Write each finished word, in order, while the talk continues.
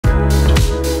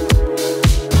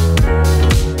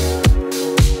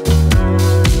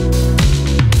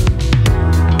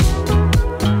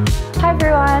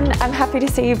happy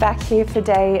to see you back here for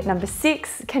day number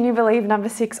 6. Can you believe number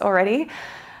 6 already?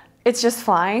 It's just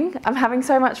flying. I'm having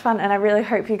so much fun and I really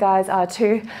hope you guys are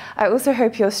too. I also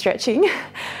hope you're stretching.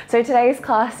 So today's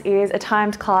class is a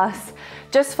timed class.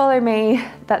 Just follow me,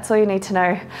 that's all you need to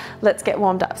know. Let's get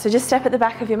warmed up. So just step at the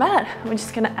back of your mat. We're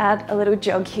just gonna add a little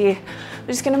jog here. We're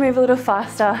just gonna move a little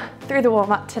faster through the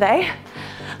warm up today.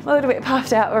 I'm a little bit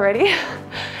puffed out already.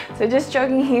 So just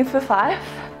jogging here for 5,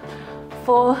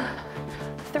 4,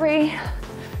 3,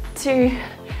 2,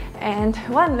 and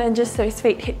 1. Then just those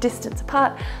feet hip distance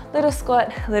apart. Little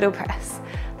squat, little press.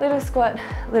 Little squat,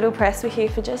 little press. We're here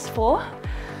for just 4,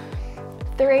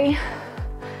 3,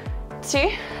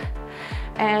 2,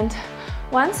 and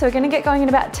 1. So we're going to get going in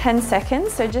about 10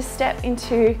 seconds. So just step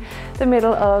into the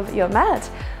middle of your mat.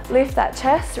 Lift that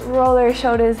chest, roll those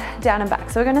shoulders down and back.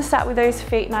 So we're going to start with those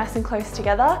feet nice and close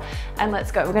together, and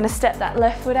let's go. We're going to step that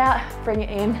left foot out, bring it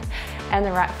in, and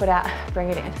the right foot out, bring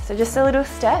it in. So just a little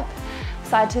step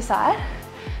side to side.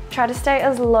 Try to stay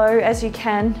as low as you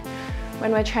can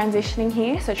when we're transitioning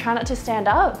here. So try not to stand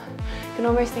up. You can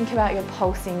almost think about your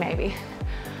pulsing maybe.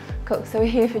 Cool, so we're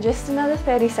here for just another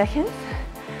 30 seconds.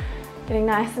 Getting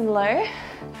nice and low,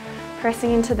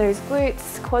 pressing into those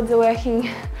glutes, quads are working,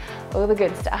 all the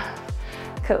good stuff.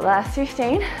 Cool, last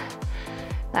 15.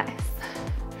 Nice.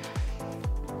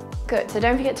 Good, so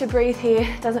don't forget to breathe here.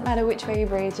 Doesn't matter which way you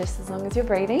breathe, just as long as you're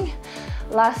breathing.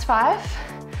 Last 5.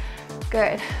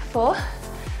 Good, 4,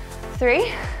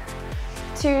 3,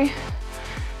 2,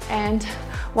 and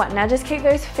 1. Now just keep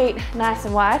those feet nice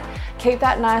and wide. Keep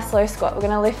that nice low squat. We're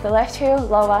gonna lift the left heel,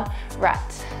 lower,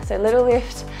 right. So little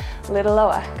lift, little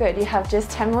lower. Good, you have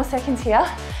just 10 more seconds here.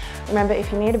 Remember,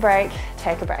 if you need a break,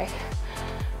 take a break.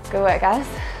 Good work, guys.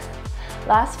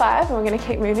 Last 5, and we're gonna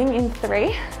keep moving in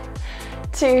 3,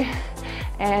 2,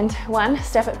 and 1.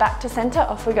 Step it back to center,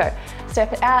 off we go.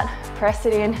 Step it out, press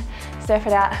it in, step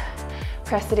it out,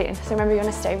 press it in. So remember, you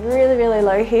wanna stay really, really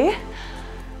low here.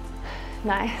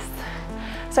 Nice.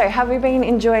 So have we been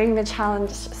enjoying the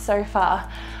challenge so far?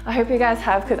 I hope you guys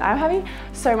have, because I'm having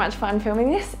so much fun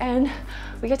filming this, and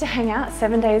we get to hang out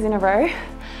 7 days in a row,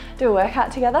 do a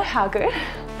workout together. How good?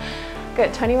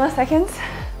 Good, 20 more seconds.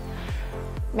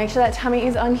 Make sure that tummy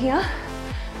is on here.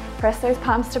 Press those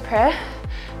palms to prayer.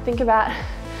 Think about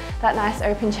that nice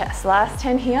open chest. Last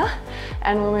 10 here,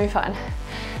 and we'll move on.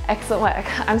 Excellent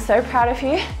work. I'm so proud of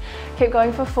you. Keep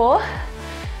going for 4,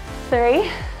 3,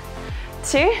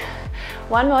 2,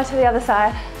 1 more to the other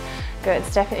side. Good,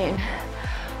 step it in.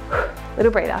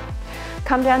 Little breather.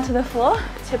 Come down to the floor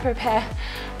to prepare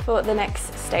for the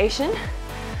next station.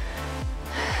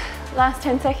 Last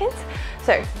 10 seconds.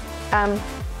 So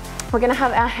we're gonna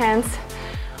have our hands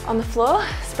on the floor,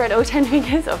 spread all 10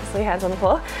 fingers, obviously hands on the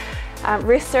floor.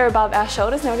 Wrists are above our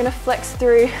shoulders. Now we're gonna flex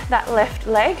through that left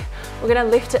leg. We're gonna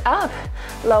lift it up,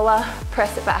 lower,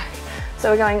 press it back.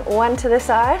 So we're going 1 to the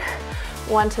side,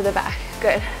 1 to the back.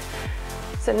 Good.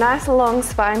 So nice long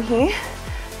spine here.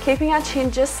 Keeping our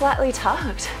chin just slightly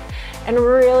tucked, and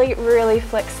really, really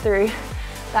flex through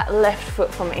that left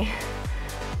foot for me.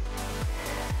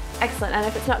 Excellent, and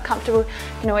if it's not comfortable,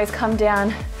 you can always come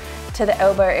down to the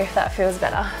elbow if that feels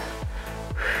better.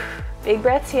 Big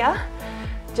breaths here.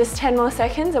 Just 10 more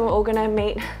seconds and we're all gonna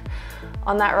meet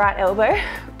on that right elbow.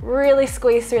 Really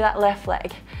squeeze through that left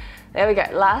leg. There we go,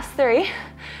 last 3.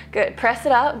 Good, press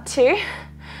it up, 2.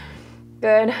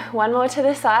 Good, 1 more to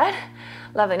the side.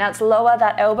 Lovely, now let's lower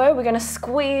that elbow. We're gonna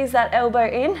squeeze that elbow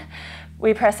in.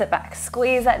 We press it back.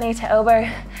 Squeeze that knee to elbow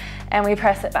and we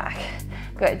press it back.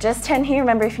 Good, just 10 here.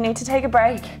 Remember, if you need to take a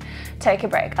break, take a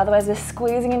break. Otherwise, we're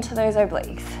squeezing into those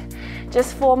obliques.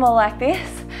 Just 4 more like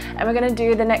this, and we're gonna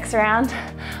do the next round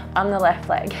on the left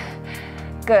leg.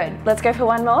 Good, let's go for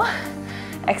 1 more.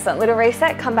 Excellent, little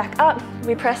reset, come back up.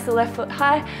 We press the left foot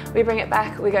high, we bring it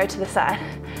back, we go to the side.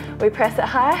 We press it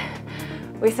high,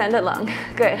 we send it long.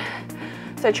 Good.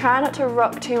 So try not to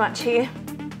rock too much here.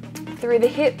 Through the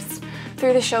hips,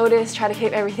 through the shoulders, try to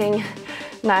keep everything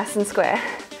nice and square.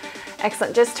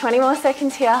 Excellent, just 20 more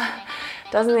seconds here.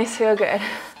 Doesn't this feel good?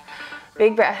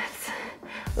 Big breaths.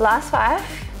 Last 5,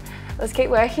 let's keep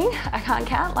working. I can't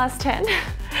count, last 10.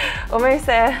 Almost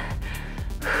there.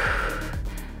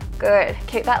 Good,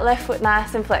 keep that left foot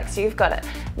nice and flexed, you've got it.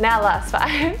 Now last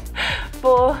 5,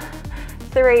 4,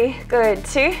 3, good,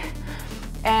 2,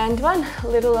 and 1. A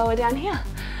little lower down here.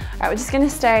 All right, we're just gonna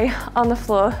stay on the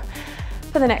floor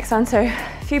for the next one. So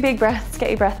a few big breaths, get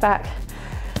your breath back.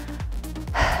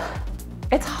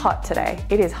 It's hot today,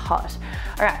 it is hot.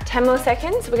 All right, 10 more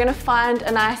seconds. We're gonna find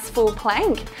a nice full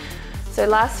plank. So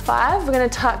last 5, we're gonna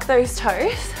tuck those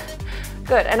toes.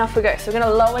 Good, and off we go. So we're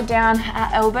gonna lower down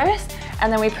our elbows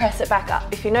and then we press it back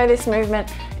up. If you know this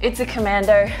movement, It's a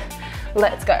commando.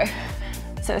 Let's go.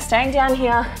 So staying down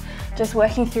here, just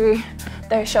working through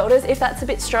those shoulders. If that's a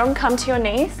bit strong, come to your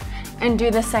knees and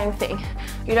do the same thing.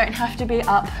 You don't have to be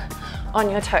up on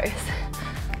your toes.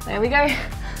 There we go.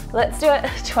 Let's do it.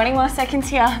 20 more seconds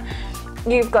here.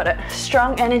 You've got it.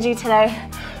 Strong energy today.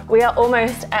 We are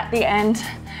almost at the end.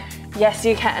 Yes,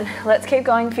 you can. Let's keep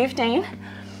going. 15.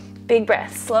 Big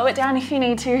breath. Slow it down if you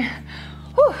need to.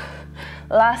 Whew.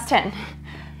 Last 10.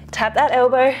 Tap that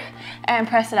elbow and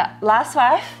press it up. Last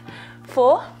 5,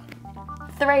 4,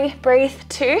 3, breathe,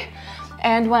 2,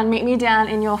 and 1. Meet me down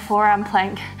in your forearm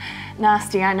plank.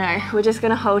 Nasty, I know. We're just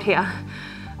gonna hold here.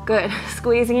 Good.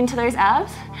 Squeezing into those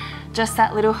abs. Just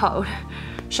that little hold.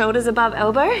 Shoulders above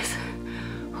elbows.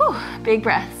 Whew. Big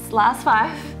breaths. Last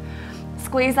 5.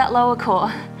 Squeeze that lower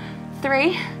core.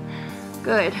 3.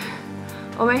 Good.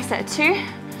 Almost there. 2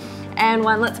 and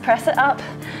 1. Let's press it up.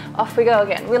 Off we go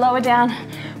again. We lower down.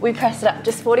 We press it up.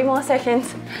 Just 40 more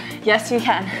seconds. Yes, you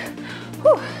can.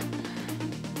 Whew.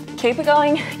 Keep it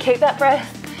going. Keep that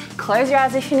breath. Close your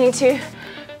eyes if you need to.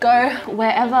 Go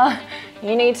wherever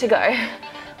you need to go.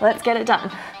 Let's get it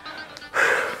done.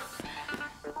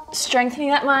 Strengthening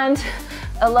that mind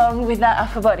along with that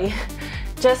upper body.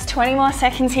 Just 20 more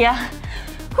seconds here.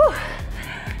 Whew.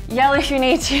 Yell if you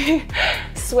need to.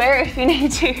 Swear if you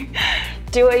need to.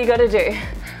 Do what you gotta do.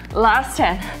 Last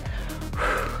 10.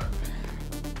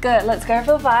 Good, let's go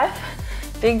for 5.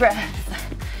 Big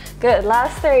breath. Good,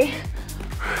 last 3.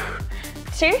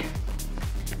 2.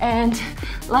 And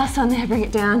last one there, bring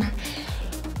it down.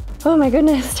 Oh my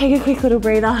goodness, take a quick little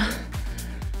breather.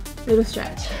 Little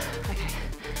stretch. Okay,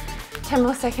 10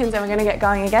 more seconds and we're gonna get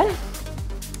going again.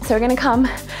 So we're gonna come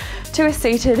to a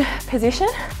seated position.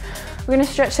 We're gonna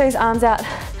stretch those arms out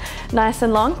nice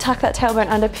and long. Tuck that tailbone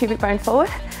under, pubic bone forward.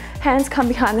 Hands come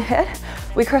behind the head.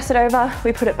 We cross it over,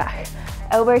 we put it back.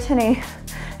 Elbow to knee,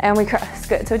 and we cross.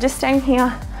 Good, so we're just staying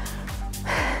here,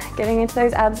 getting into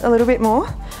those abs a little bit more.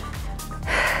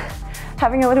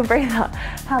 Having a little breather.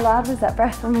 How loud was that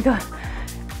breath? Oh my God.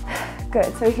 Good,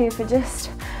 so we're here for just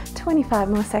 25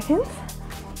 more seconds.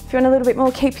 If you want a little bit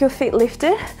more, keep your feet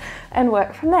lifted and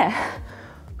work from there.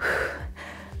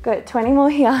 Good, 20 more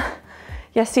here.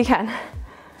 Yes, you can.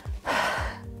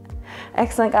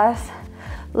 Excellent, guys.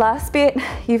 Last bit,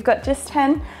 you've got just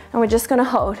 10, and we're just gonna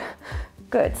hold.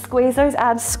 Good, squeeze those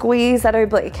abs, squeeze that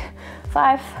oblique.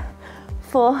 5,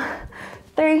 4,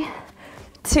 3,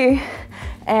 2,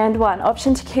 and 1.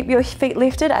 Option to keep your feet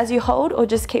lifted as you hold, or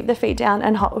just keep the feet down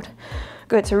and hold.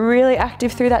 Good, so really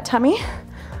active through that tummy.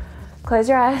 Close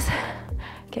your eyes,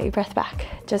 get your breath back.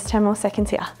 Just 10 more seconds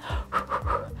here.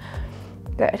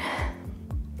 Good.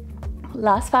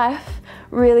 Last 5,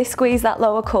 really squeeze that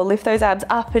lower core, lift those abs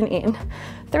up and in.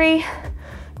 3,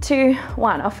 2,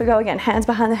 1, off we go again. Hands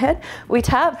behind the head, we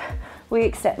tap, we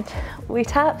extend. We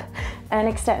tap and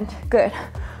extend, good.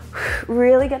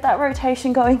 Really get that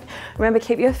rotation going. Remember,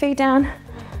 keep your feet down,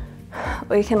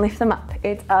 or you can lift them up.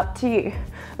 It's up to you.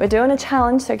 We're doing a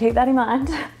challenge, so keep that in mind.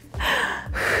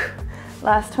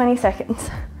 Last 20 seconds.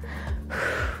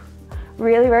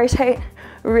 Really rotate,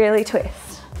 really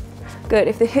twist. Good,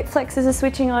 if the hip flexors are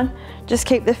switching on, just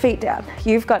keep the feet down.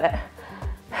 You've got it.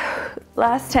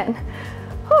 Last 10.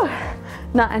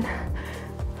 9.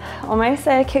 Almost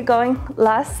there, keep going.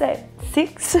 Last set.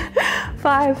 6,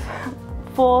 5,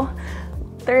 4,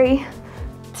 3,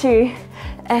 2,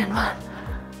 and 1.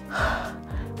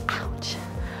 Ouch.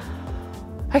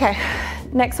 Okay,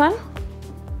 next one.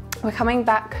 We're coming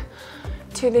back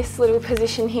to this little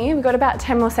position here. We've got about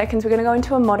 10 more seconds. We're gonna go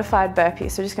into a modified burpee.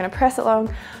 So just gonna press it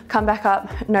long, come back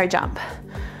up, no jump.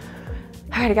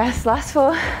 Alrighty guys, last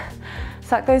 4.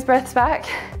 Suck those breaths back.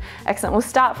 Excellent, we'll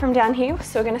start from down here.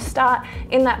 So we're gonna start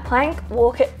in that plank,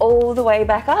 walk it all the way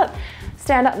back up.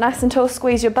 Stand up nice and tall,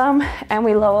 squeeze your bum, and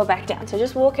we lower back down. So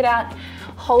just walk it out,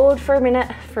 hold for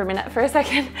a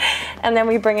second, and then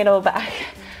we bring it all back.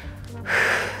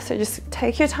 So just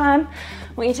take your time.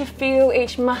 We need to feel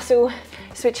each muscle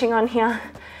switching on here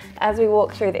as we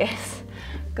walk through this.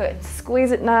 Good,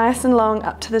 squeeze it nice and long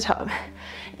up to the top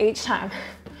each time.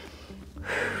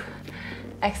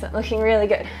 Excellent, looking really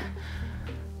good.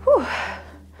 Whew.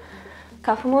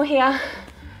 Couple more here.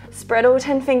 Spread all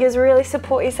 10 fingers, really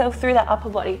support yourself through that upper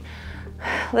body.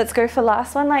 Let's go for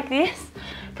last one like this.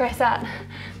 Press out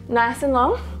nice and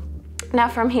long. Now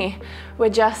from here, we're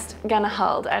just gonna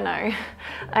hold. I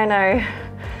know.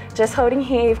 Just holding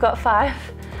here, you've got 5.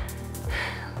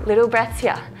 Little breaths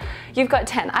here. You've got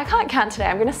 10. I can't count today,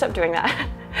 I'm gonna stop doing that.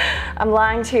 I'm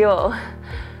lying to you all.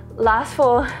 Last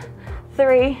 4,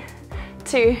 3,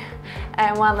 2,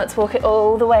 and 1. Let's walk it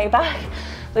all the way back.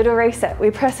 Little reset.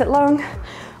 We press it long,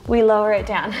 we lower it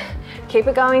down. Keep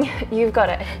it going, you've got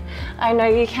it. I know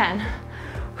you can.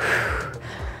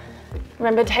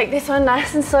 Remember, take this one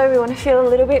nice and slow. We want to feel a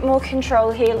little bit more control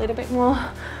here, a little bit more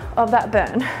of that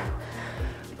burn.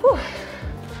 Whew.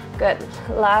 Good,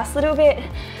 last little bit.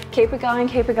 Keep it going,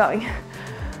 keep it going.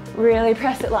 Really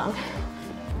press it long.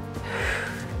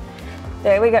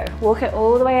 There we go, walk it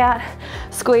all the way out.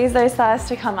 Squeeze those thighs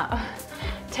to come up.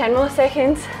 10 more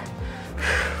seconds.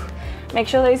 Make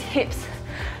sure those hips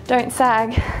don't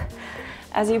sag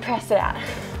as you press it out.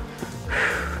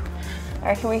 I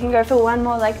reckon we can go for one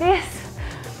more like this.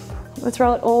 Let's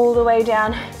roll it all the way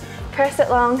down, press it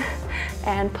long,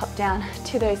 and pop down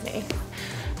to those knees.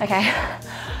 Okay,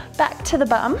 back to the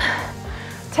bum.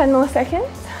 10 more seconds.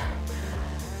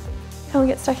 And we'll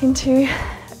get stuck into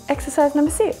exercise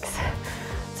number 6.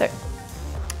 So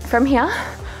from here,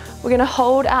 we're gonna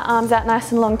hold our arms out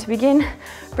nice and long to begin.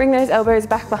 Bring those elbows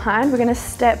back behind. We're gonna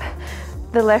step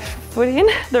the left foot in,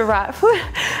 the right foot,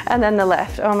 and then the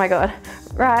left. Oh my God.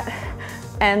 Right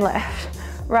and left,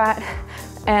 right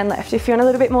and left. If you want a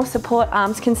little bit more support,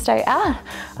 arms can stay out.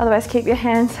 Otherwise, keep your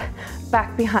hands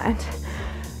back behind.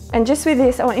 And just with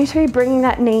this, I want you to be bringing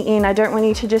that knee in. I don't want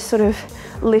you to just sort of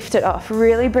lift it off.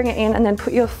 Really bring it in and then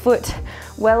put your foot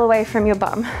well away from your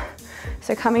bum.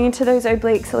 So coming into those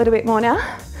obliques a little bit more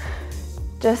now.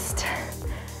 Just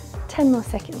 10 more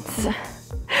seconds.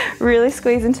 Really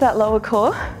squeeze into that lower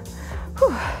core.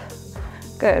 Whew.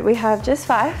 Good, we have just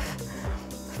 5,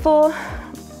 4,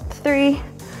 3,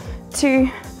 2,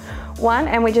 1,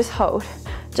 and we just hold.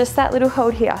 Just that little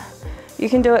hold here. You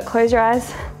can do it, close your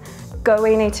eyes, go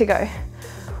where you need to go.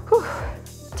 Whew.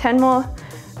 10 more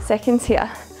seconds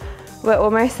here. We're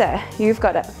almost there, you've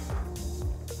got it.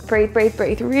 Breathe, breathe,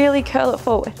 breathe, really curl it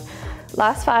forward.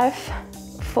 Last 5,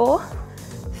 4,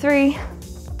 3,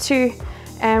 2,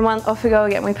 and 1, off we go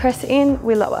again. We press it in,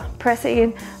 we lower, press it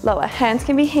in, lower. Hands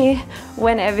can be here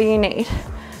whenever you need.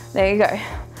 There you go.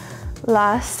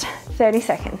 Last 30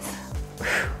 seconds.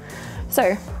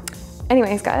 So,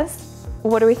 anyways guys,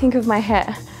 what do we think of my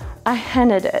hair? I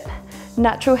hennaed it.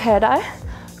 Natural hair dye,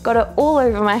 got it all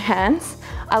over my hands.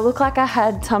 I look like I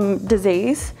had some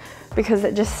disease because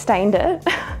it just stained it.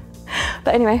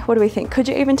 But anyway, what do we think? Could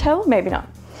you even tell? Maybe not.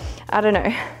 I don't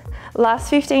know. Last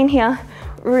 15 here,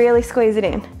 really squeeze it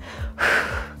in.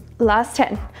 Last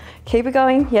 10, keep it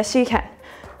going, yes you can.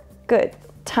 Good,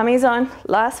 tummy's on,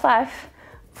 last 5,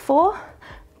 4,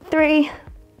 3,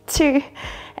 2,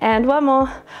 and 1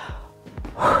 more.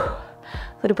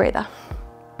 Little breather.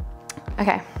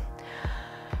 Okay,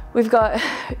 we've got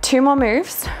 2 more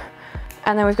moves,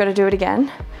 and then we've got to do it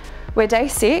again. We're day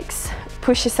 6,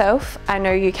 push yourself, I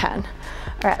know you can.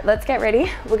 All right, let's get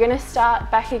ready. We're gonna start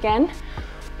back again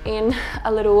in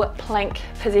a little plank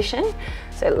position.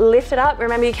 So lift it up.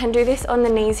 Remember, you can do this on the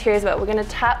knees here as well. We're gonna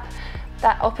tap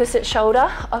that opposite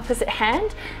shoulder, opposite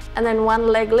hand, and then one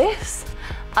leg lifts,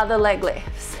 other leg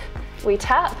lifts. We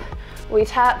tap,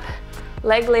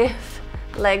 leg lift,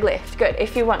 leg lift. Good,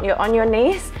 if you want, you're on your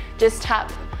knees, just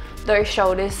tap those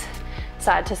shoulders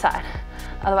side to side.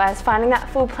 Otherwise, finding that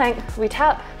full plank, we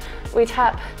tap, we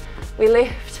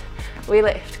lift, we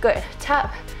lift. Good,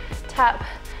 tap, tap,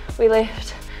 we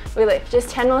lift, we lift. Just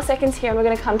 10 more seconds here and we're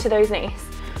gonna come to those knees.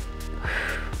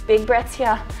 Big breaths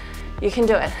here, you can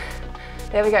do it.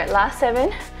 There we go, last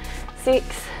 7, 6,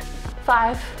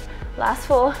 5, last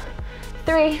 4,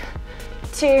 3,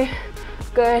 2,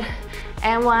 good,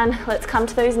 and 1. Let's come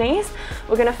to those knees.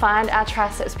 We're gonna find our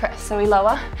triceps press. So we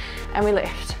lower and we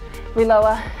lift. We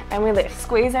lower and we lift.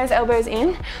 Squeeze those elbows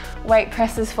in, weight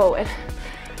presses forward.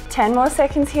 10 more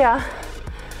seconds here.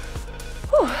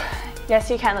 Whew. Yes,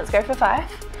 you can. Let's go for 5,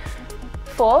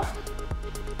 4,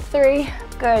 3,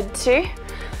 good, 2,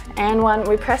 and 1.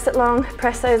 We press it long,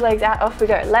 press those legs out, off we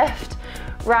go. Left,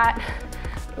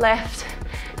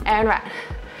 and right.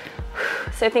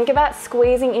 So think about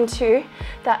squeezing into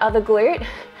that other glute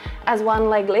as one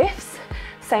leg lifts.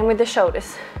 Same with the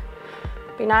shoulders.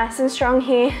 Be nice and strong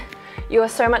here. You are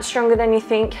so much stronger than you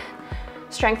think.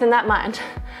 Strengthen that mind.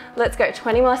 Let's go,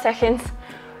 20 more seconds.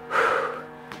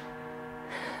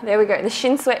 There we go, the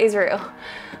shin sweat is real.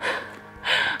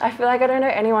 I feel like I don't know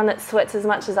anyone that sweats as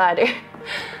much as I do.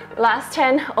 Last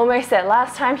 10, almost there,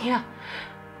 last time here.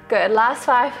 Good, last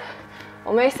 5,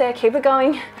 almost there, keep it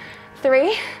going.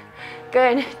 3,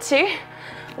 good, 2,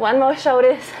 1 more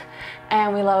shoulders,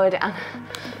 and we lower down.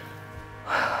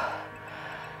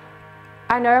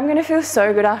 I know I'm gonna feel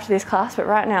so good after this class, but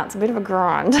right now it's a bit of a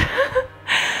grind.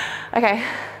 Okay,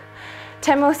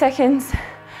 10 more seconds,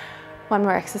 1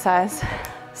 more exercise,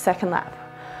 second lap.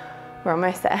 We're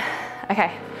almost there.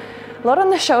 Okay, A lot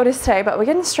on the shoulders today, but we're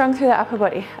getting strong through the upper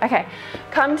body. Okay,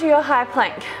 come to your high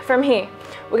plank. From here,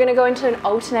 we're gonna go into an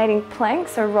alternating plank,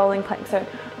 so rolling plank. So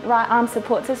right arm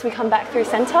supports us, we come back through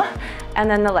center, and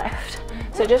then the left.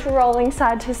 So just rolling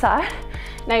side to side.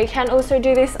 Now you can also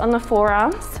do this on the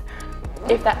forearms,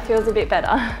 if that feels a bit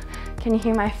better. Can you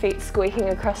hear my feet squeaking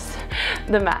across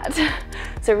the mat?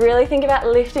 So really think about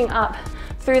lifting up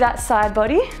through that side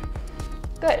body.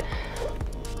 Good.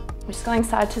 We're just going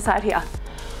side to side here.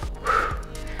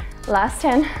 Last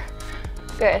 10.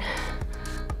 Good.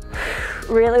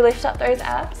 Really lift up those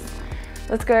abs.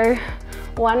 Let's go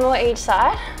one more each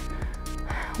side.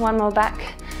 One more back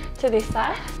to this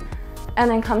side. And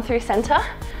then come through center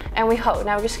and we hold.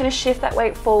 Now we're just gonna shift that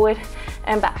weight forward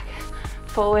and back.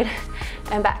 Forward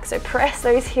and back. So press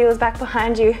those heels back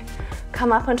behind you.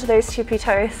 Come up onto those tippy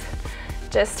toes.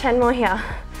 Just 10 more here.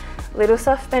 Little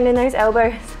soft bend in those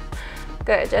elbows.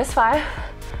 Good, just 5,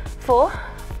 4,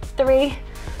 3,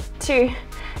 2,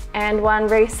 and 1.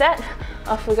 Reset,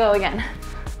 off we go again.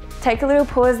 Take a little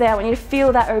pause there. I want you to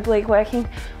feel that oblique working.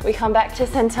 We come back to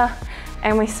center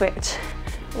and we switch.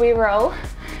 We roll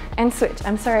and switch.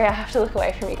 I'm sorry, I have to look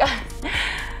away from you guys.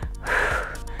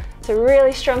 So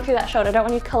really strong through that shoulder. I don't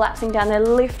want you collapsing down there.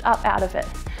 Lift up out of it.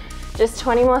 Just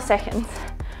 20 more seconds.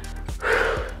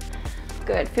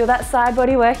 Good, feel that side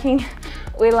body working.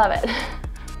 We love it.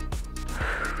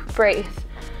 Breathe.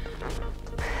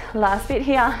 Last bit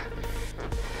here.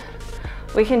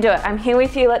 We can do it. I'm here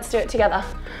with you. Let's do it together.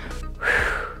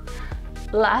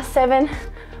 Last 7.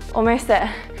 Almost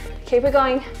there. Keep it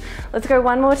going. Let's go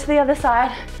one more to the other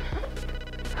side.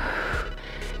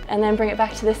 And then bring it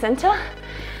back to the center.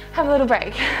 Have a little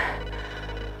break.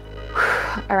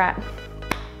 All right.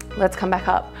 Let's come back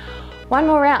up. One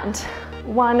more round.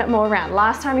 One more round.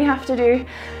 Last time you have to do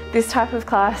this type of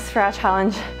class for our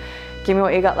challenge. Give me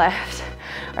what you got left.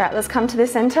 All right, let's come to the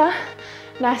center.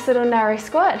 Nice little narrow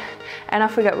squat. And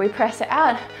off we go. We press it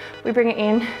out. We bring it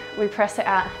in. We press it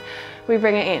out. We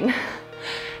bring it in.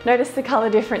 Notice the color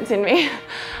difference in me.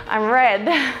 I'm red,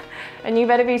 and you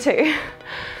better be too.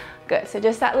 Good, so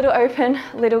just that little open,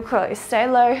 little close. Stay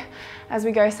low as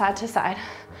we go side to side.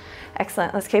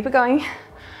 Excellent, let's keep it going.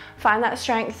 Find that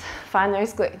strength, find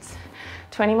those glutes.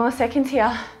 20 more seconds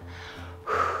here.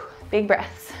 Big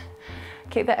breaths.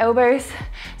 Keep the elbows,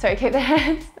 keep the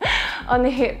hands on the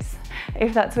hips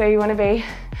if that's where you want to be.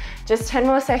 Just 10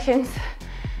 more seconds.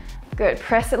 Good,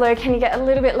 press it low. Can you get a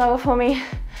little bit lower for me?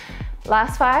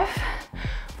 Last 5.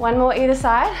 One more either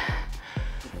side.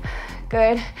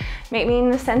 Good. Meet me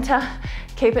in the center.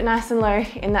 Keep it nice and low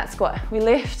in that squat. We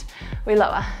lift, we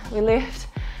lower. We lift,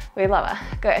 we lower.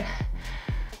 Good.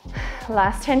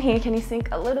 Last 10 here. Can you sink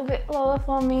a little bit lower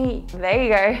for me? There you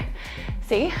go.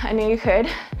 See, I knew you could.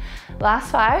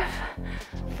 Last 5,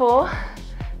 4,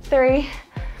 3,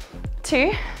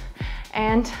 2,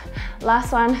 and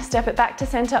last one. Step it back to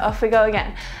center. Off we go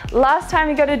again. Last time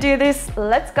you got to do this.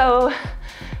 Let's go.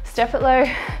 Step it low,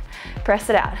 press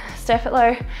it out. Step it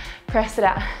low, press it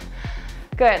out.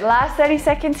 Good, last 30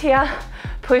 seconds here.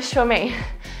 Push for me.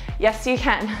 Yes, you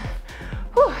can.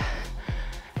 Whew.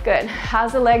 Good,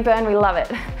 how's the leg burn? We love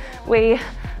it. We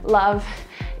love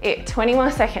it. 20 more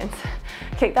seconds.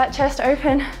 Keep that chest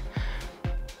open.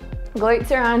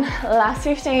 Glutes are on, last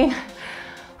 15.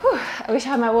 Whew. I wish I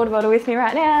had my water bottle with me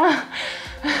right now.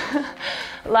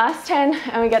 Last 10,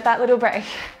 and we get that little break.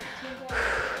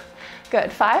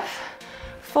 Good, 5,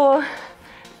 4,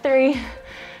 3,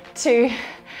 2,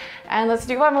 and let's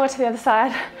do one more to the other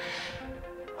side.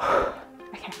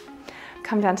 Okay,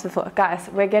 come down to the floor. Guys,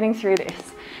 we're getting through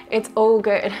this. It's all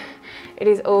good. It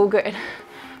is all good.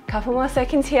 Couple more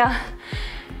seconds here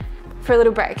for a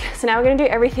little break. So now we're gonna do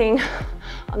everything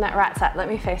on that right side. Let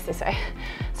me face this way.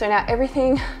 So now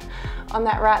everything on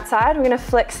that right side, we're gonna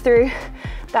flex through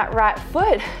that right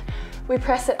foot. We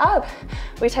press it up,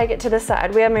 we take it to the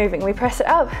side. We are moving, we press it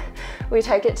up, we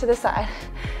take it to the side.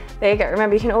 There you go.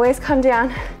 Remember, you can always come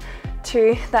down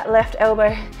to that left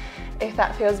elbow if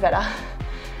that feels better.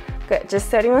 Good, just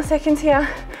 30 more seconds here.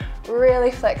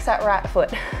 Really flex that right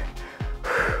foot.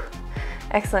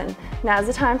 Excellent. Now's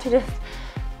the time to just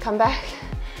come back,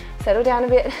 settle down a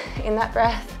bit in that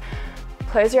breath.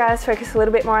 Close your eyes, focus a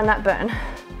little bit more on that burn.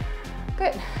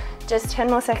 Good, just 10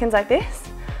 more seconds like this.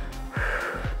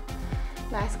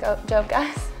 Nice job,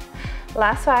 guys.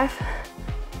 Last 5,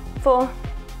 4,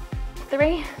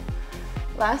 3,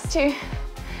 last 2,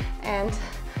 and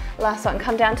last one.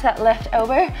 Come down to that left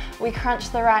elbow. We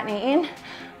crunch the right knee in.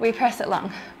 We press it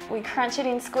long. We crunch it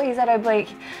in, squeeze that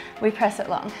oblique. We press it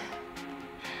long.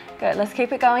 Good, let's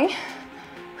keep it going.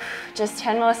 Just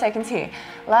 10 more seconds here.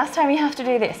 Last time you have to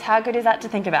do this. How good is that to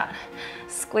think about?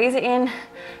 Squeeze it in,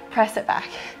 press it back.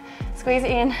 Squeeze it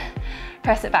in,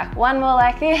 press it back. One more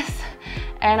like this,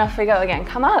 and off we go again.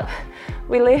 Come up,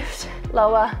 we lift,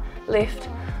 lower, lift,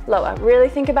 lower. Really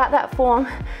think about that form.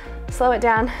 Slow it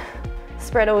down,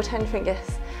 spread all 10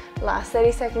 fingers. Last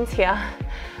 30 seconds here.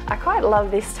 I quite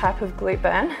love this type of glute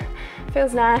burn.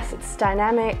 Feels nice, it's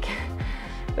dynamic.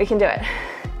 We can do it.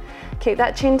 Keep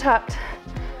that chin tucked.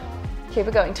 Keep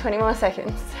it going, 20 more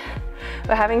seconds.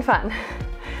 We're having fun.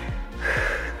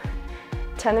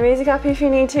 Turn the music up if you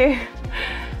need to.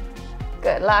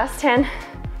 Good, last 10.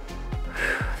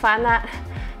 Find that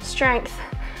strength.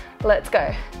 Let's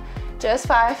go. Just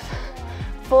 5,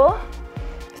 4,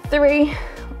 3,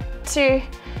 2,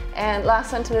 and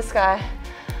last one to the sky.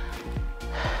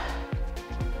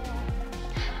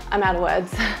 I'm out of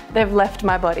words. They've left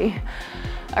my body.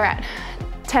 All right,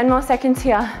 10 more seconds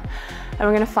here, and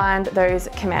we're gonna find those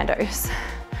commandos.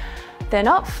 They're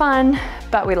not fun,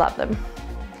 but we love them.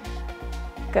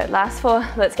 Good, last 4,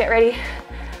 let's get ready.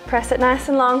 Press it nice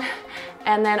and long,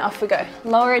 and then off we go.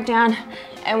 Lower it down,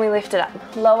 and we lift it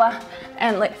up. Lower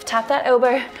and lift. Tap that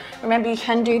elbow. Remember, you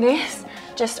can do this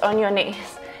just on your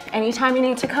knees. Anytime you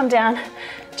need to come down,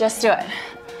 just do it.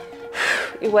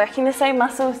 You're working the same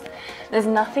muscles. There's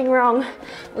nothing wrong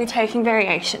with taking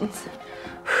variations.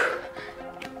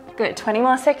 Good, 20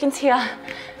 more seconds here.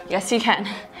 Yes, you can.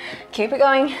 Keep it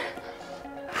going.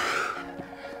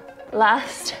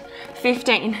 Last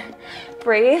 15.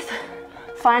 Breathe,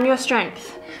 find your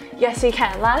strength. Yes, you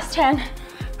can. Last 10.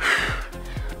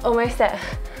 Almost there.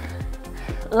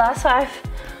 Last 5,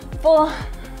 4,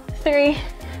 3,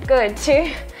 good,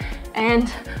 2, and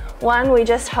 1. We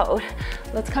just hold.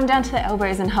 Let's come down to the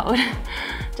elbows and hold.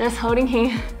 Just holding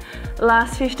here.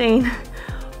 Last 15.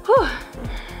 Whew.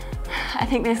 I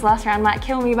think this last round might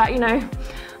kill me, but you know,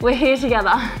 we're here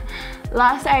together.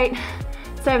 Last 8,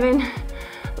 7,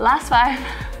 last 5.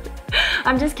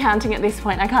 I'm just counting at this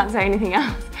point. I can't say anything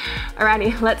else.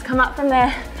 Alrighty, let's come up from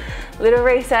there. Little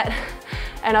reset,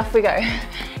 and off we go.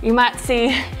 You might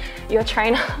see your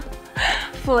trainer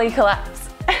fully collapse.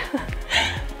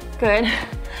 Good.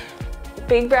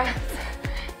 Big breath.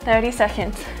 30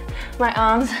 seconds. My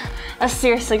arms are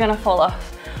seriously gonna fall off.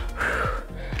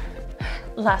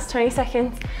 Last 20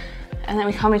 seconds, and then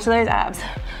we come into those abs.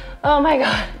 Oh my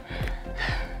God.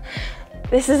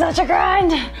 This is such a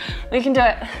grind. We can do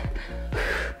it.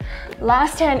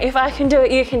 Last 10, if I can do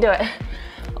it, you can do it.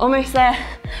 Almost there.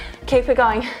 Keep it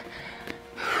going.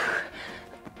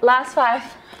 Last 5,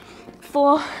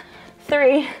 4,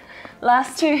 3,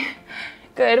 last 2.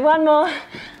 Good, 1 more.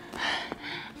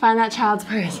 Find that child's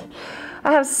pose.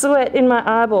 I have sweat in my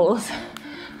eyeballs.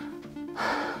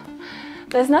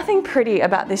 There's nothing pretty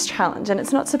about this challenge, and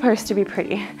it's not supposed to be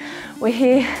pretty. We're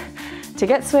here to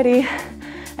get sweaty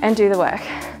and do the work.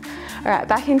 All right,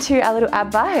 back into our little ab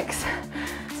bikes.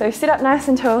 So sit up nice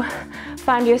and tall,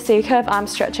 find your C curve,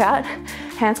 arms stretch out,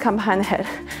 hands come behind the head.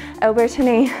 Elbow to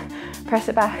knee, press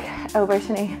it back, elbow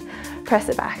to knee, press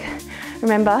it back.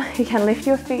 Remember, you can lift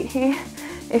your feet here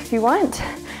if you want,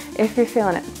 if you're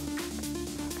feeling it.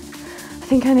 I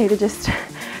think I need to just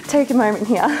take a moment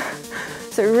here.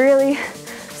 So really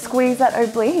squeeze that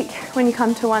oblique when you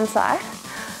come to one side.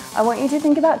 I want you to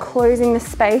think about closing the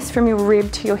space from your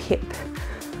rib to your hip.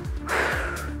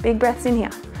 Big breaths in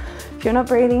here. If you're not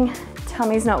breathing,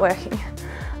 tummy's not working.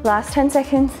 Last 10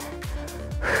 seconds,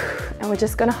 and we're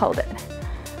just gonna hold it.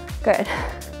 Good.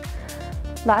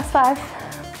 Last 5,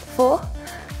 4,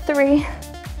 3,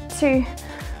 2,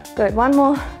 good. 1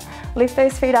 more. Lift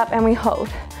those feet up and we hold.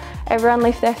 Everyone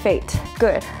lift their feet.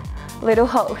 Good. Little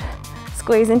hold.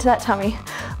 Squeeze into that tummy.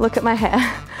 Look at my hair.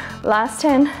 Last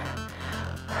 10.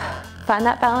 Find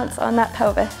that balance on that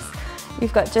pelvis.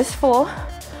 You've got just 4.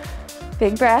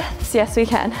 Big breaths. Yes, we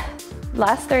can.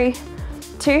 Last 3,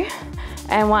 2,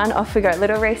 and 1. Off we go.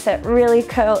 Little reset. Really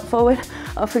curl it forward.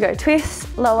 Off we go.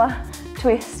 Twist, lower,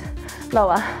 twist,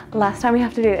 lower. Last time we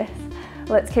have to do this.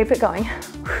 Let's keep it going.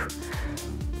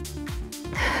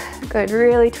 Good.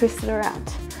 Really twist it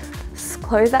around.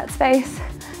 Close that space.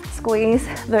 Squeeze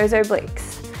those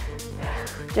obliques.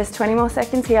 Just 20 more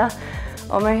seconds here.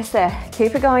 Almost there.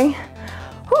 Keep it going.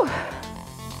 Whew.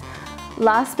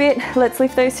 Last bit. Let's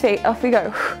lift those feet. Off we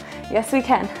go. Yes, we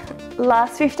can.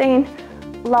 Last 15.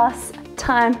 Last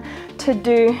time to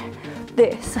do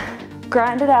this.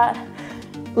 Grind it out.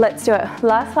 Let's do it.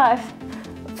 Last 5,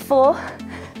 4,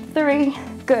 3.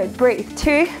 Good. Breathe.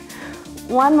 2,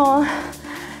 1 more,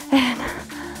 and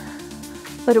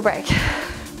little break.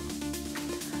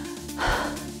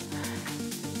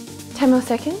 10 more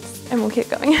seconds and we'll keep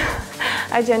going.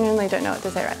 I genuinely don't know what to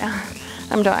say right now.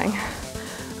 I'm dying.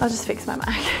 I'll just fix my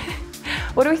mic.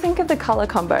 What do we think of the color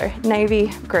combo?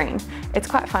 Navy, green. It's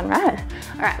quite fun, right?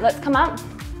 All right, let's come up,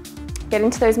 get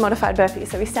into those modified burpees.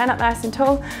 So we stand up nice and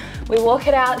tall, we walk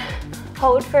it out,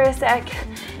 hold for a sec,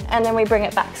 and then we bring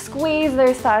it back. Squeeze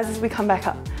those thighs as we come back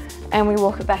up, and we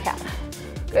walk it back out.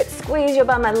 Good, squeeze your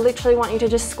bum. I literally want you to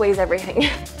just squeeze everything.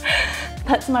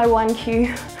 That's my one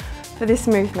cue for this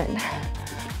movement.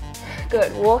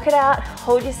 Good, walk it out,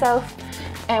 hold yourself,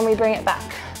 and we bring it back.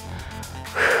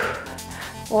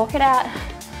 Walk it out,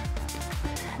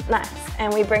 nice,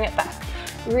 and we bring it back.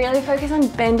 Really focus on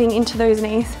bending into those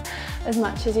knees as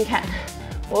much as you can.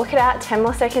 Walk it out, 10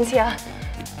 more seconds here,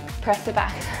 press it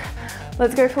back.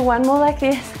 Let's go for one more like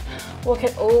this. Walk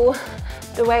it all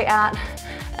the way out,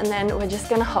 and then we're just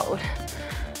gonna hold.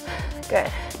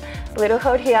 Good, little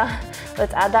hold here.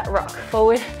 Let's add that rock,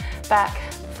 forward, back,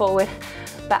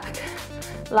 back.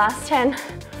 Last 10,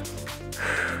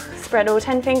 spread all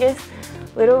 10 fingers,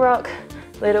 little rock,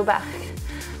 little back.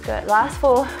 Good, last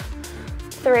 4,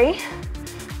 3,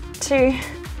 2,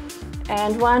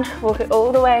 and 1. Walk it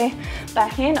all the way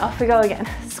back in, off we go again.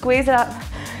 Squeeze it up,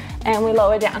 and we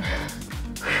lower down.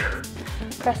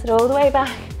 Press it all the way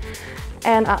back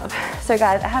and up. So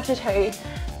guys, I have to tell you,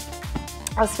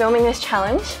 I was filming this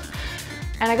challenge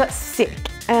and I got sick,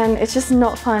 and it's just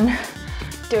not fun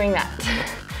doing that.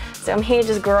 So I'm here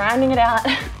just grinding it out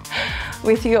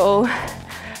with you all,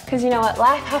 because you know what,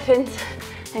 life happens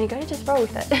and you gotta just roll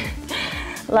with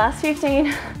it. Last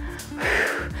 15.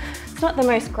 It's not the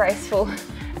most graceful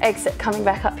exit coming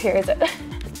back up here, is it?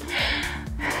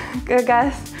 Good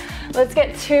guys, let's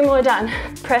get 2 more done.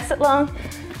 Press it long,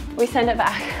 we send it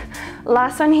back.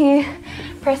 Last one here,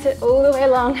 press it all the way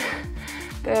long.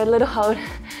 Good, little hold,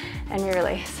 and we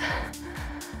release.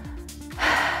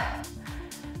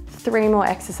 3 more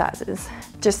exercises,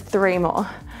 just 3 more.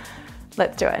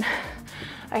 Let's do it.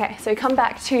 Okay, so come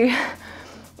back to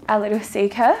our little C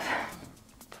curve.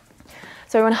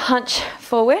 So we want to hunch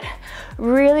forward,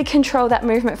 really control that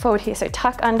movement forward here. So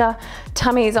tuck under,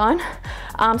 tummy is on,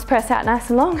 arms press out nice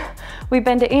and long. We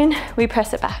bend it in, we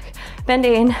press it back. Bend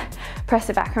it in, press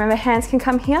it back. Remember, hands can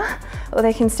come here or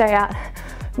they can stay out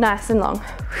nice and long.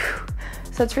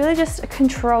 So it's really just a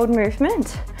controlled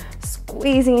movement,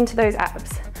 squeezing into those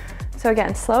abs. So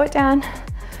again, slow it down.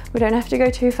 We don't have to go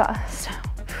too fast.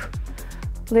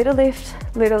 Little lift,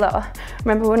 little lower.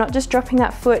 Remember, we're not just dropping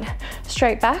that foot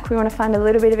straight back. We want to find a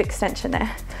little bit of extension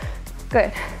there.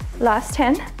 Good. Last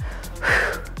 10.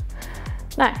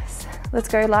 Nice. Let's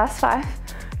go last 5.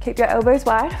 Keep your elbows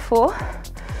wide. 4,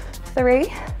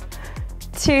 3,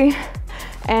 2,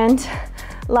 and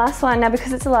last one. Now,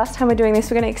 because it's the last time we're doing this,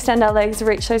 we're going to extend our legs,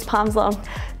 reach those palms long.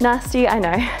 Nasty, I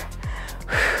know.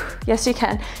 Yes, you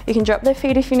can. You can drop their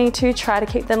feet if you need to. Try to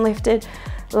keep them lifted.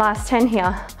 Last 10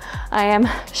 here. I am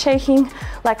shaking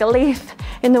like a leaf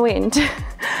in the wind.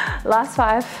 Last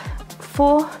 5,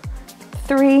 4,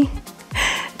 3,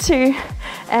 2,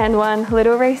 and 1.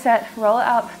 Little reset. Roll it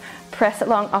up. Press it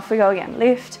long. Off we go again.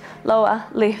 Lift, lower,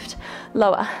 lift,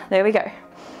 lower. There we go.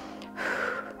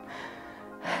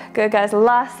 Good guys.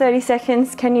 Last 30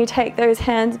 seconds. Can you take those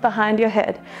hands behind your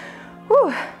head?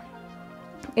 Whew.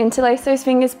 Interlace those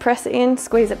fingers, press it in,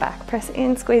 squeeze it back, press it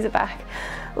in, squeeze it back.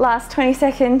 Last 20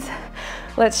 seconds,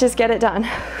 let's just get it done.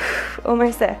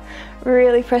 Almost there.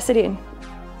 Really press it in.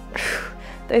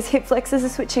 Those hip flexors are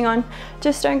switching on,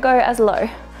 just don't go as low.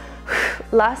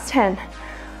 Last 10,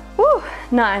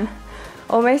 9,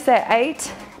 almost there.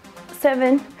 8,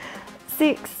 7,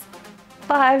 6,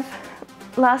 5,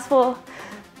 last 4,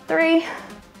 3,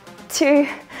 2,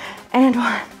 and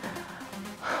 1.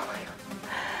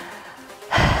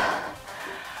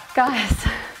 Guys,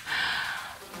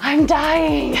 I'm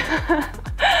dying. All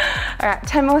right,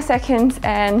 10 more seconds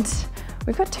and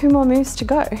we've got 2 more moves to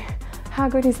go. How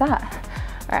good is that?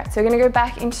 All right, so we're gonna go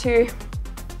back into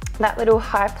that little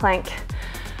high plank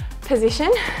position.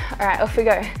 All right, off we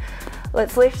go.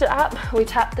 Let's lift it up. We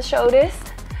tap the shoulders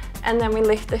and then we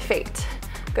lift the feet.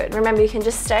 Good, remember you can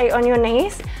just stay on your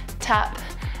knees, tap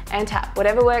and tap.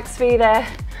 Whatever works for you there,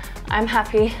 I'm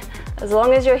happy as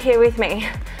long as you're here with me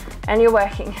and you're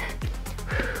working.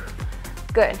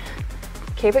 Good.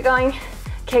 Keep it going.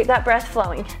 Keep that breath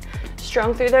flowing.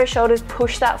 Strong through those shoulders.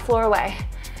 Push that floor away.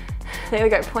 There we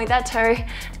go. Point that toe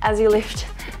as you lift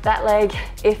that leg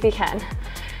if you can.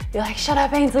 You're like, shut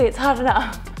up, Ainsley, it's hard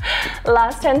enough.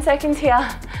 Last 10 seconds here,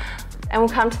 and we'll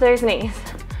come to those knees.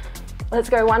 Let's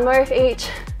go 1 more of each.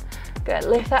 Good.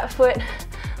 Lift that foot,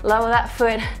 lower that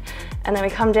foot, and then we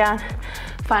come down.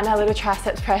 Find our little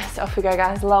triceps press. Off we go,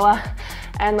 guys. Lower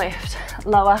and lift,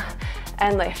 lower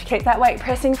and lift. Keep that weight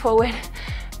pressing forward.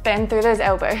 Bend through those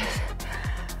elbows.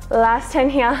 Last 10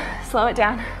 here, slow it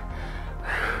down.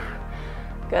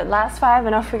 Good, last 5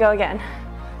 and off we go again.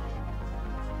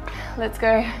 Let's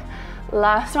go,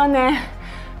 last one there.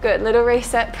 Good, little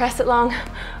reset, press it long.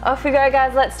 Off we go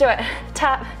guys, let's do it.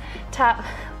 Tap, tap,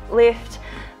 lift,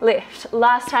 lift.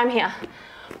 Last time here.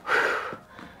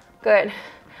 Good.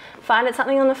 Find it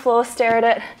something on the floor, stare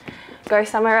at it, go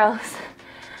somewhere else.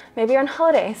 Maybe you're on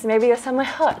holidays, maybe you're somewhere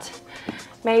hot.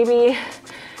 Maybe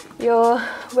you're,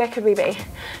 where could we be?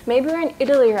 Maybe we're in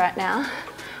Italy right now.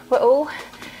 We're all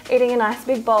eating a nice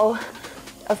big bowl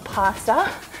of pasta.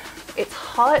 It's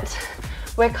hot,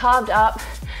 we're carved up,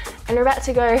 and we're about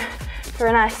to go for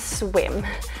a nice swim.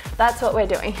 That's what we're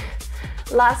doing.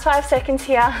 Last 5 seconds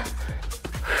here.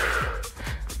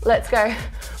 Let's go.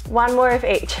 One more of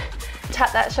each.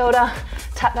 Tap that shoulder,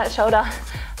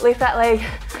 lift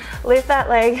that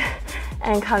leg,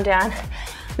 and come down.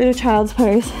 Little child's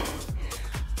pose.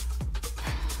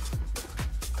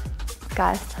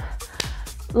 Guys,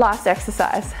 last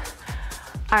exercise.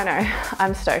 I know,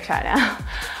 I'm stoked right now.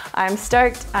 I'm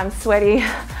stoked, I'm sweaty,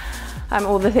 I'm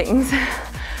all the things.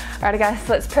 Alrighty guys,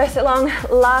 let's press it long.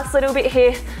 Last little bit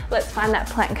here. Let's find that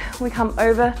plank. We come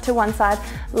over to one side,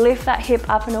 lift that hip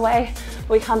up and away.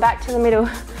 We come back to the middle,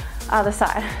 other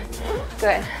side.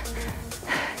 Good.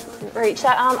 Reach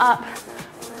that arm up.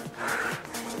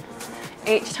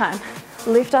 Each time.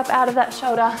 Lift up out of that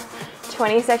shoulder.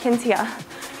 20 seconds here.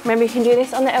 Remember, you can do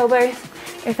this on the elbows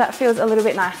if that feels a little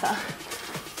bit nicer.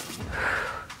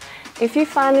 If you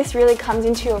find this really comes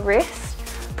into your wrist,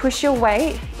 push your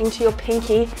weight into your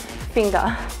pinky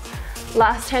finger.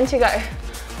 Last 10 to go.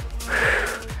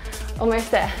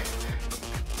 Almost there.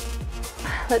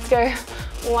 Let's go.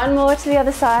 One more to the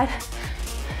other side.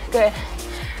 Good.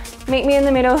 Meet me in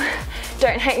the middle.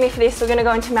 Don't hate me for this. We're gonna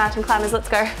go into mountain climbers. Let's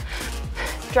go.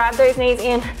 Drive those knees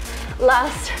in.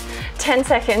 Last 10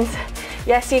 seconds.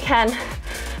 Yes, you can.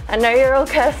 I know you're all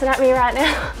cursing at me right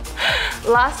now.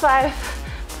 Last 5,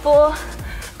 4,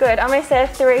 good, almost there,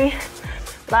 3,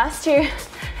 last 2,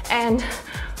 and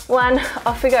 1,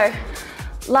 off we go.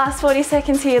 Last 40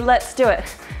 seconds here, let's do it.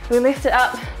 We lift it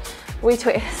up, we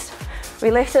twist.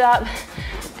 We lift it up,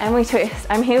 and we twist.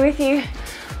 I'm here with you,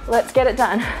 let's get it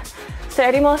done.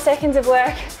 30 more seconds of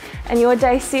work, and your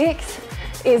day 6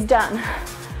 is done.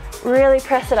 Really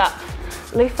press it up.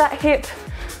 Lift that hip,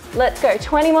 let's go.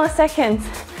 20 more seconds.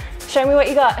 Show me what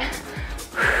you got.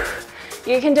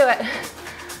 You can do it.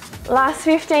 Last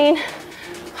 15,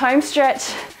 home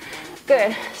stretch.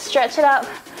 Good, stretch it up,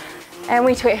 and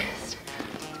we twist.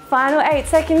 Final 8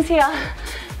 seconds here,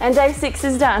 and day 6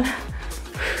 is done.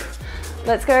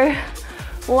 Let's go.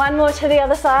 One more to the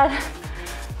other side.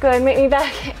 Good, meet me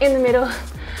back in the middle.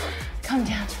 Come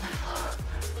down to the floor.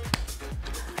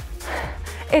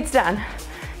 It's done.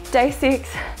 Day 6,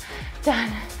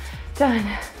 done,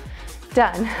 done,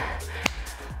 done.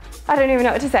 I don't even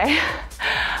know what to say.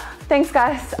 Thanks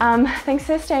guys, thanks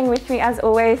for staying with me as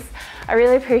always. I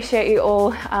really appreciate you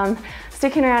all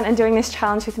sticking around and doing this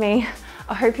challenge with me.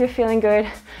 I hope you're feeling good.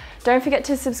 Don't forget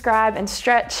to subscribe and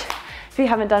stretch if you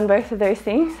haven't done both of those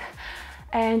things.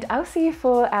 And I'll see you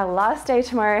for our last day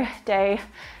tomorrow, day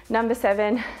number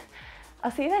 7.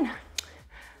 I'll see you then.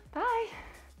 Bye.